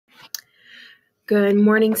Good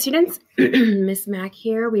morning, students. Miss Mack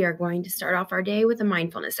here. We are going to start off our day with a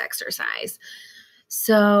mindfulness exercise.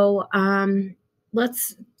 So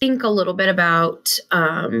let's think a little bit about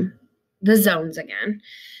the zones again.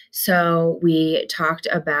 So we talked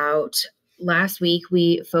about last week,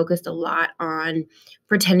 we focused a lot on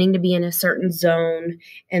pretending to be in a certain zone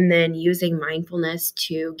and then using mindfulness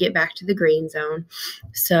to get back to the green zone.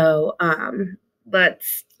 So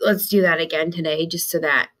let's do that again today, just so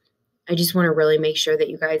that I just want to really make sure that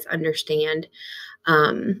you guys understand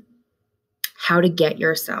how to get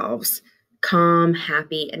yourselves calm,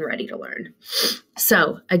 happy, and ready to learn.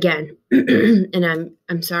 So again, and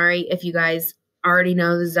I'm sorry if you guys already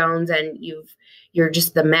know the zones and you're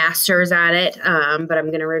just the masters at it, but I'm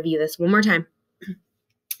going to review this one more time.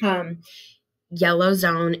 Yellow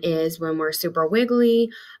zone is when we're super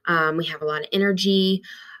wiggly, we have a lot of energy.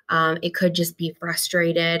 It could just be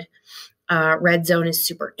frustrated. Red zone is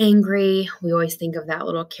super angry. We always think of that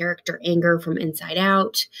little character anger from Inside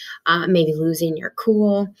Out, maybe losing your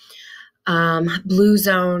cool. Blue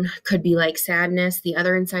zone could be like sadness, the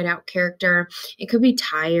other Inside Out character. It could be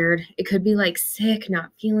tired. It could be like sick,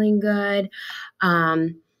 not feeling good.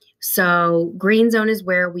 So green zone is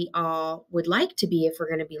where we all would like to be if we're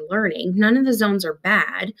going to be learning. None of the zones are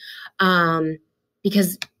bad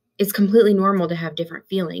because it's completely normal to have different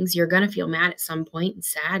feelings. You're going to feel mad at some point and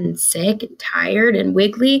sad and sick and tired and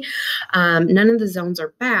wiggly. None of the zones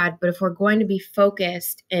are bad, but if we're going to be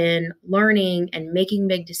focused in learning and making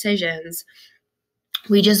big decisions,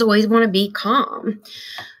 we just always want to be calm.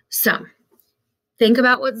 So think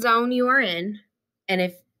about what zone you are in.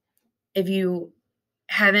 And if you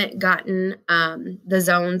haven't gotten the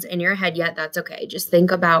zones in your head yet, that's okay. Just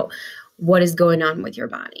think about what is going on with your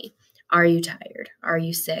body. Are you tired? Are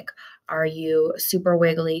you sick? Are you super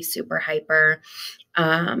wiggly, super hyper?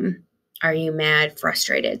 Are you mad,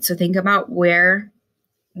 frustrated? So think about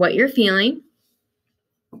what you're feeling.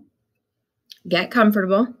 Get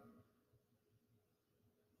comfortable.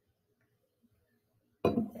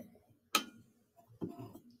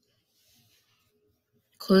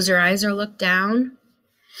 Close your eyes or look down.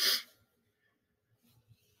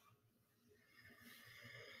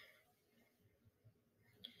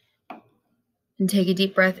 And take a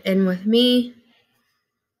deep breath in with me.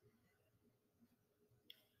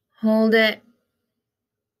 Hold it.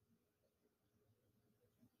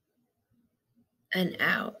 And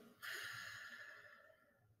out.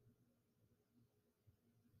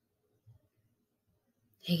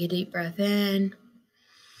 Take a deep breath in.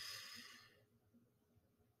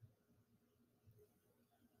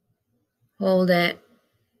 Hold it.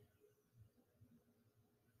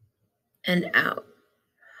 And out.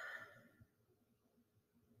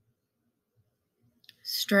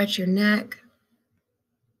 Stretch your neck.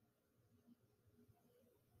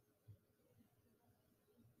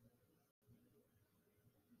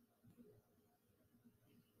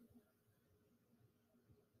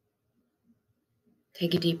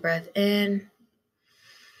 Take a deep breath in.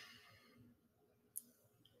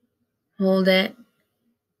 Hold it.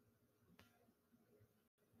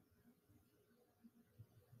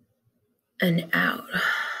 And out.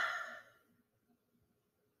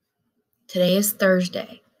 Today is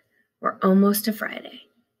Thursday. We're almost to Friday,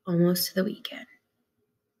 almost to the weekend.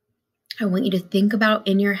 I want you to think about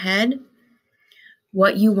in your head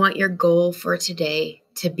what you want your goal for today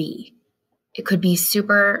to be. It could be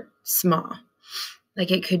super small.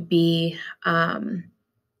 Like it could be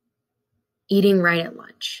eating right at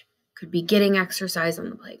lunch. It could be getting exercise on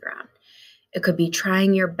the playground. It could be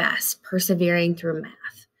trying your best, persevering through math,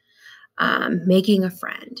 making a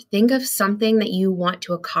friend. Think of something that you want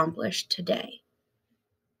to accomplish today.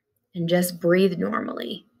 And just breathe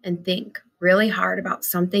normally and think really hard about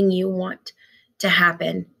something you want to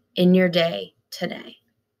happen in your day today.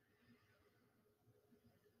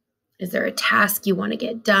 Is there a task you want to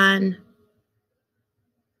get done?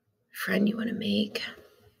 A friend you want to make?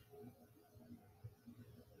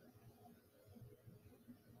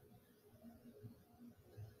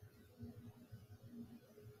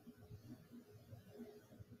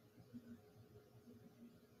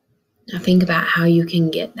 Now think about how you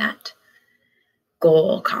can get that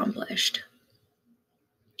goal accomplished.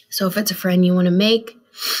 So if it's a friend you want to make,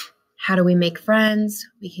 how do we make friends?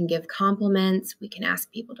 We can give compliments. We can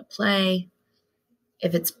ask people to play.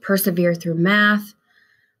 If it's persevere through math,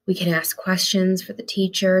 we can ask questions for the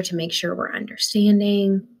teacher to make sure we're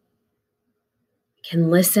understanding. We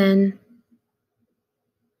can listen.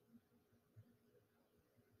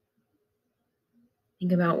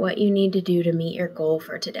 Think about what you need to do to meet your goal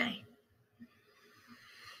for today.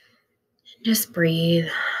 Just breathe.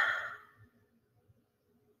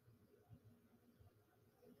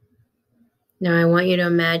 Now I want you to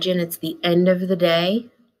imagine it's the end of the day.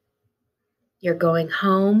 You're going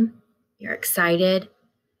home. You're excited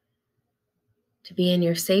to be in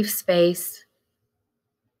your safe space,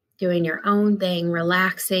 doing your own thing,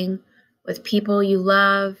 relaxing with people you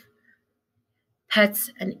love,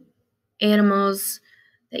 pets and animals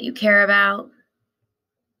that you care about,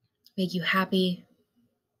 make you happy.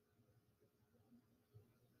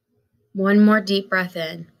 One more deep breath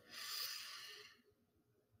in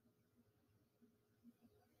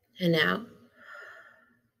and out.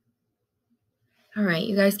 All right,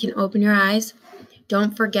 you guys can open your eyes.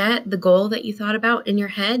 Don't forget the goal that you thought about in your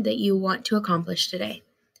head that you want to accomplish today.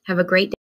 Have a great day.